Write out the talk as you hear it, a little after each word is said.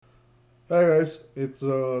Hi guys, it's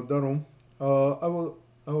Darum. I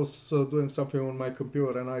was doing something on my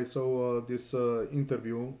computer and I saw this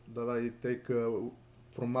interview that I take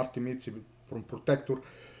from Marty Mitzi from Protector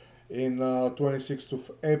in 26th of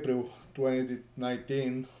April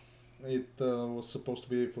 2019. It was supposed to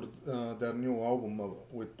be for their new album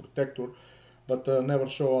with Protector, but never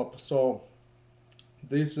show up. So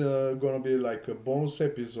this gonna be like a bonus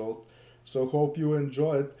episode. So hope you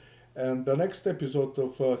enjoy it. And the next episode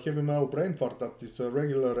of Heavy Metal Brain Fart, that is a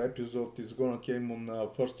regular episode, is gonna came on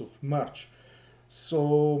 1st of March.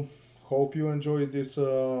 So hope you enjoy this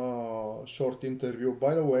short interview.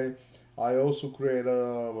 By the way, I also create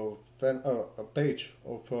a page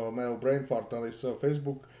of Metal Brain Fart, that is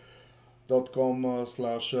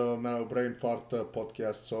facebook.com/Metal Brain Fart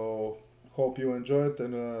podcast. So hope you enjoy it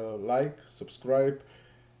and like, subscribe,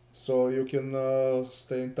 so you can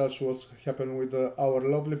stay in touch what's happened with our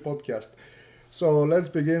lovely podcast. So let's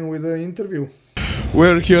begin with the interview.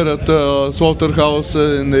 We're here at Slaughterhouse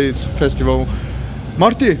in its festival.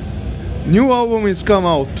 Marty, new album is come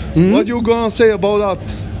out. What you gonna say about that?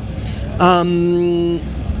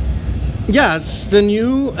 Yeah, it's the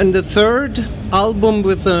new and the third album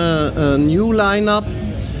with a new lineup,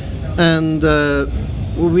 and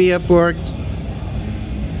we have worked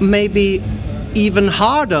maybe even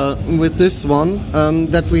harder with this one,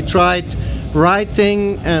 that we tried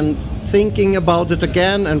writing and thinking about it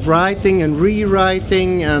again and writing and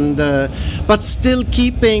rewriting, and but still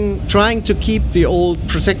trying to keep the old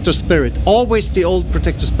Protector spirit, always the old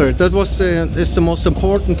Protector spirit. That is the most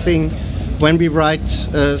important thing when we write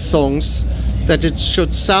songs, that it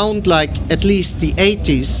should sound like at least the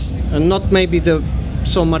 80s and not maybe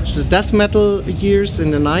so much the death metal years in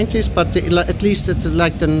the 90s, but at least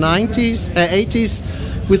like the 80s,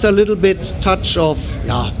 with a little bit touch of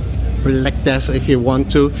Black Death if you want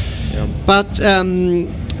to. Yeah. But and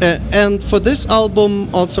for this album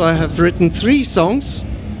also I have written 3 songs.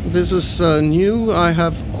 This is new. I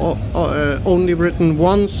have only written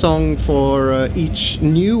 1 song for each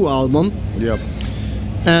new album. Yeah.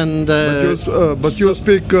 And but you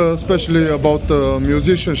speak especially about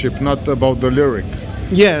musicianship, not about the lyric.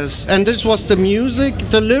 Yes, and this was the music.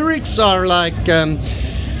 The lyrics are like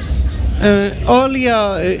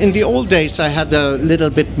earlier in the old days I had a little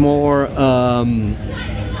bit more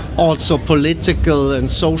also political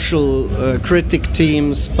and social critic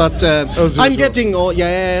themes, but I'm getting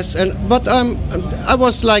but I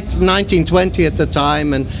was like 19, 20 at the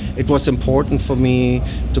time, and it was important for me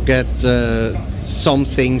to get some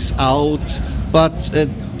things out, but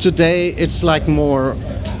today it's like more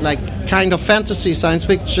like kind of fantasy, science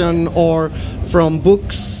fiction, or from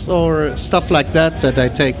books or stuff like that I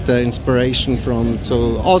take the inspiration from,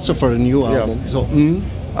 so also for a new album. So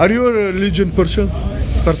Are you a religion person?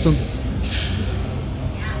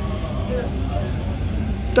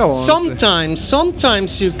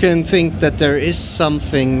 Sometimes you can think that there is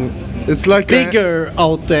something like bigger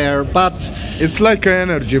out there, but it's like an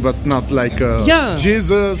energy, but not like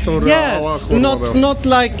Jesus or yes, Allah, not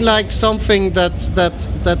like something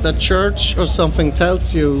that a church or something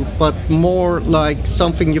tells you, but more like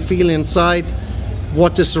something you feel inside,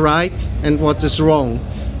 what is right and what is wrong,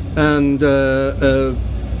 and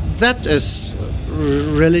that is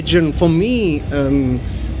religion for me.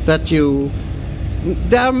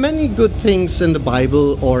 There are many good things in the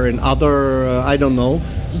Bible or in other I don't know,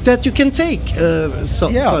 that you can take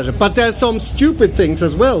further. But there's some stupid things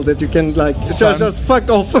as well that you can just fuck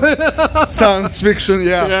off. Science fiction,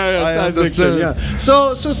 science fiction, yeah.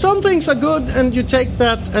 So some things are good, and you take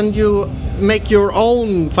that and you make your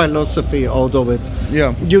own philosophy out of it.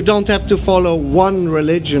 Yeah. You don't have to follow one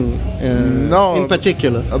religion in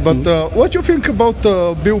particular. But what do you think about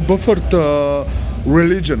Bill Buffett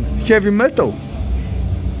religion, heavy metal?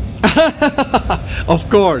 Of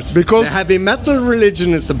course, because the heavy metal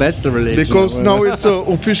religion is the best religion. Because now it's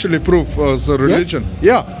officially proof as a religion.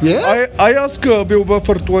 Yes? Yeah. I asked Bill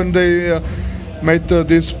Buffett when they made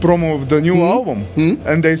this promo of the new album,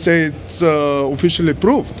 and they say it's officially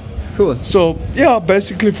proved. Cool. So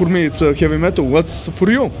basically for me it's heavy metal. What's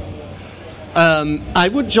for you? I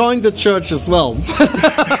would join the church as well,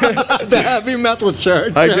 the heavy metal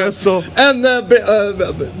church. I guess so. And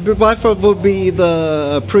Buffett would be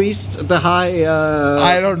the priest, the high.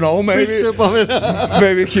 I don't know. Maybe bishop of it.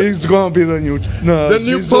 Maybe he's gonna be the new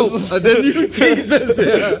Jesus. Pope, the new Jesus.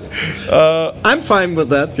 Yeah. I'm fine with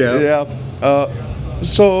that. Yeah. Yeah.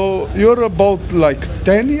 So you're about like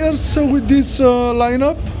 10 years with this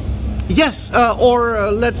lineup. Yes,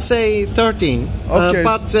 or let's say 13. Okay.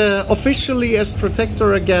 But officially as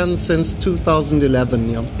Protector again since 2011.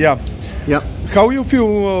 Yeah. Yeah. How you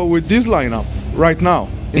feel with this lineup right now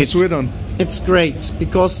in Sweden? it's great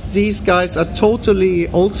because these guys are totally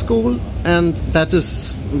old school, and that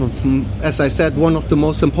is, as I said, one of the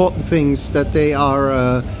most important things, that they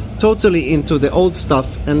are totally into the old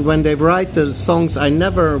stuff. And when they write the songs, I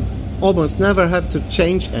almost never have to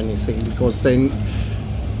change anything, because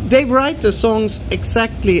they write the songs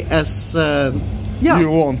exactly as you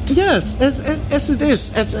want. Yes, as it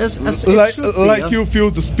is, as like it should be, you feel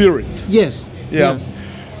the spirit. Yes. Yeah. Yes.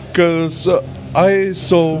 Because I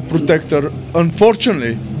saw Protector,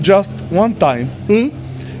 unfortunately, just one time,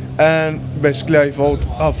 and basically I thought,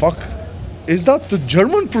 oh fuck, is that the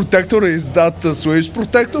German Protector? Or is that the Swedish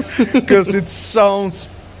Protector? Because it sounds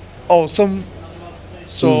awesome.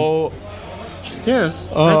 So yes,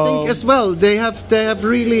 I think as well they have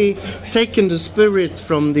really taken the spirit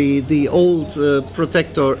from the old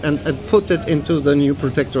Protector and put it into the new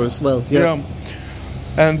Protector as well. Yeah.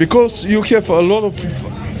 And because you have a lot of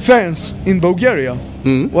fans in Bulgaria,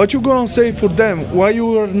 what you gonna say for them? Why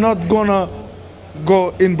you are not gonna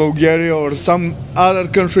go in Bulgaria or some other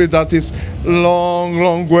country that is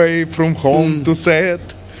long way from home to say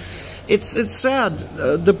it? It's sad.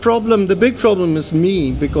 The big problem is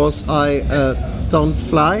me, because I don't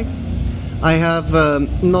fly. I have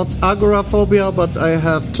not agoraphobia, but I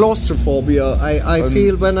have claustrophobia. I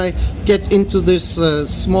feel when I get into these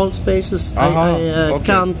small spaces, I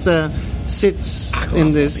can't sit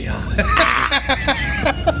in this.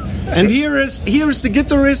 And here is the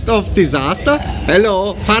guitarist of Disaster.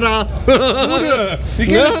 Hello, Vater. Wie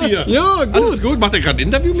geht es dir? Ja, gut. Alles gut? Macht er gerade ein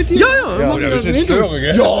Interview mit dir? Ja, machen wir ein Interview.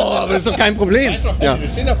 Ja, aber ist doch kein Problem. Ja. Wir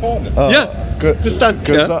stehen da vorne. Ja, bis dann.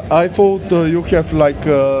 Because I thought you have like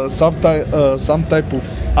some type of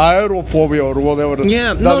aerophobia or whatever.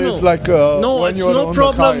 Yeah, that is like no, when it's you're no on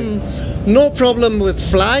problem. No problem with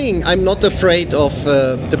flying. I'm not afraid of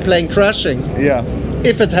the plane crashing. The kite. Yeah.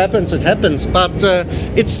 If it happens, it happens. But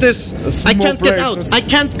it's this. I can't get out. I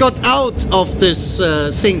can't get out of this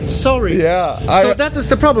thing. Sorry. Yeah. So that is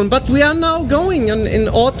the problem. But we are now going, and in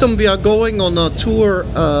autumn we are going on a tour.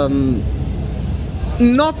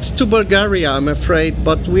 Not to Bulgaria, I'm afraid,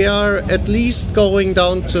 but we are at least going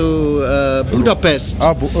down to Budapest.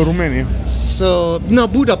 Romania. So no,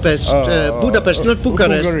 Budapest, Budapest, not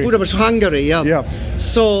Bucharest. Hungary. Budapest, Hungary. Yeah. Yeah.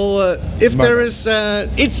 So if there is,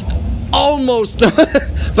 it's almost,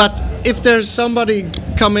 but if there's somebody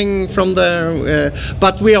coming from there,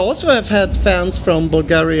 but we also have had fans from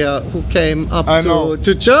Bulgaria who came up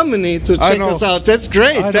to Germany to check us out. That's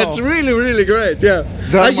great. That's really, really great. Yeah.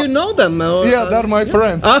 You know them? Yeah, they're my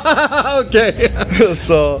friends. Okay.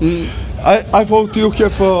 So I thought you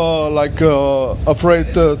have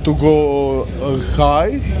afraid to go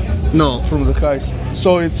high. No, from the heights.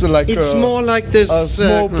 So it's like it's more like this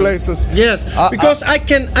small places. Yes, because I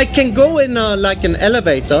can go in like an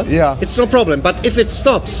elevator. Yeah, it's no problem. But if it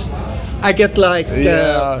stops, I get like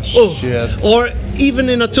shit. Or even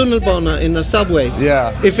in a tunnelbana, in a subway.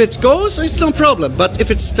 Yeah. If it goes, it's no problem. But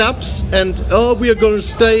if it stops and we are going to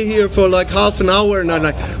stay here for like half an hour, and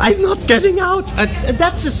I'm not getting out.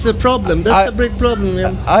 That's just the problem. That's a big problem.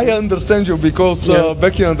 Yeah. I understand you, because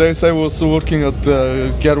back in the days I was working at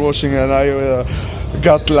car washing, and I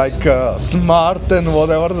got like smart and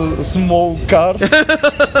whatever small cars.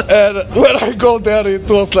 And when I go there, it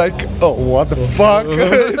was like, oh, what the fuck?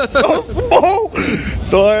 It's so small.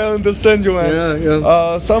 So I understand you, man.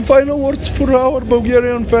 Yeah. Some final words for our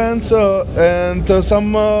Bulgarian fans, and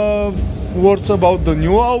some words about the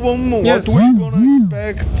new album. Yes. What we're gonna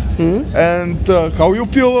expect, and how you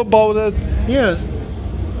feel about it. Yes.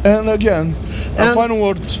 And again, final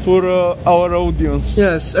words for our audience.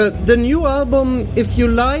 Yes, the new album, if you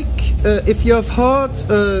like, if you have heard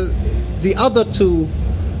the other two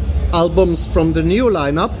albums from the new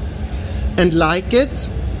lineup and like it,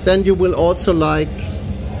 then you will also like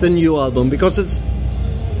the new album, because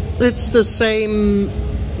it's the same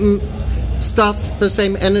stuff, the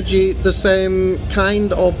same energy, the same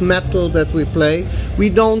kind of metal that we play. We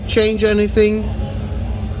don't change anything.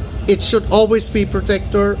 It should always be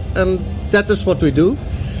Protector, and that is what we do.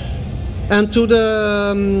 And to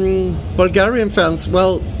the Bulgarian fans,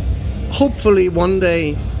 well, hopefully one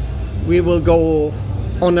day we will go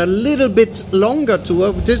on a little bit longer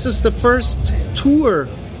tour. This is the first tour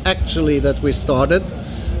actually that we started,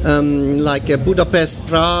 like Budapest,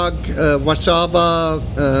 Prague, Warsaw,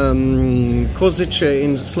 Košice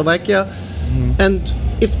in Slovakia. And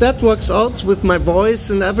if that works out with my voice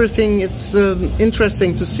and everything, it's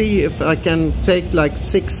interesting to see if I can take like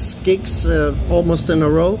 6 gigs almost in a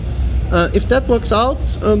row. If that works out,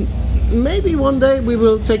 maybe one day we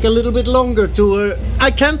will take a little bit longer to.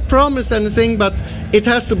 I can't promise anything, but it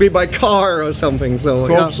has to be by car or something. So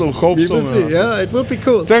Hope so, we will see. man. Yeah, it will be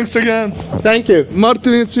cool. Thanks again. Thank you.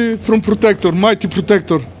 Martin Itzi from Protector, Mighty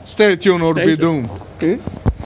Protector. Stay tuned or Thank be you. doomed. Okay.